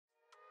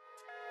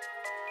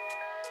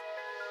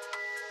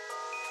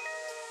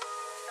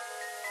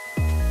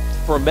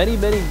For many,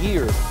 many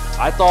years,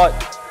 I thought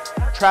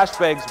trash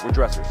bags were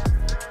dressers.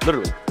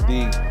 Literally,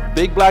 the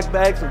big black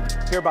bags who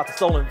care about the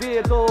stolen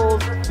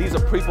vehicles. These are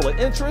people of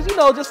interest, you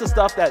know, just the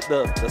stuff that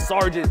the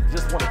sergeant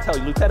just want to tell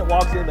you. Lieutenant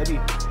walks in, maybe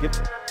give.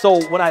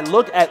 So when I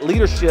look at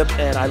leadership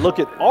and I look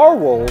at our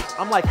roles,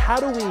 I'm like, how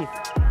do we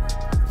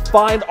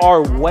find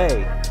our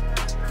way?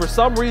 For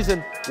some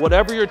reason,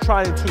 whatever you're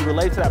trying to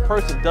relate to that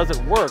person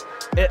doesn't work.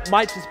 It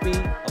might just be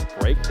a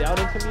breakdown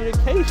in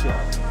communication.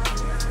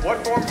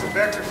 What forms of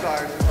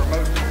exercise are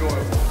most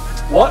enjoyable?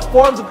 What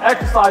forms of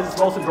exercise is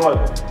most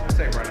enjoyable? I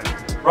say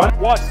running. Run.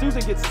 Watch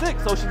Susan get sick,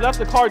 so she left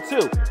the car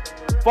too.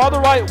 Father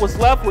Wright was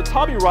left with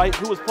Tommy Wright,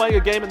 who was playing a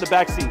game in the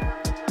back seat.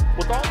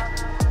 What's all?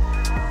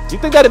 You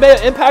think that it may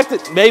have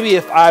impacted maybe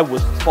if I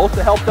was supposed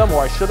to help them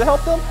or I should have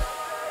helped them?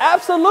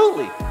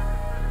 Absolutely.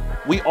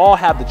 We all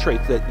have the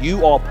traits that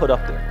you all put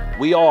up there.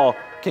 We all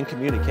can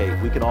communicate.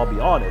 We can all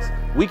be honest.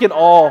 We can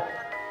all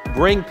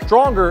bring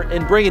stronger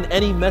and bring in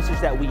any message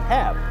that we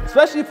have,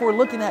 especially if we're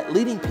looking at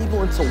leading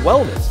people into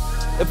wellness.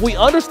 If we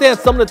understand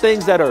some of the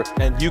things that are,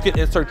 and you can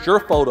insert your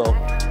photo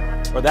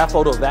or that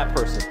photo of that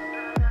person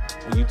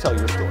when you tell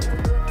your story.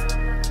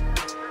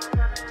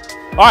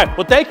 All right,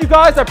 well, thank you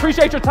guys. I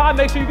appreciate your time.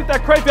 Make sure you get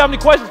that crate. If you have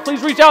any questions,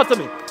 please reach out to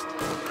me.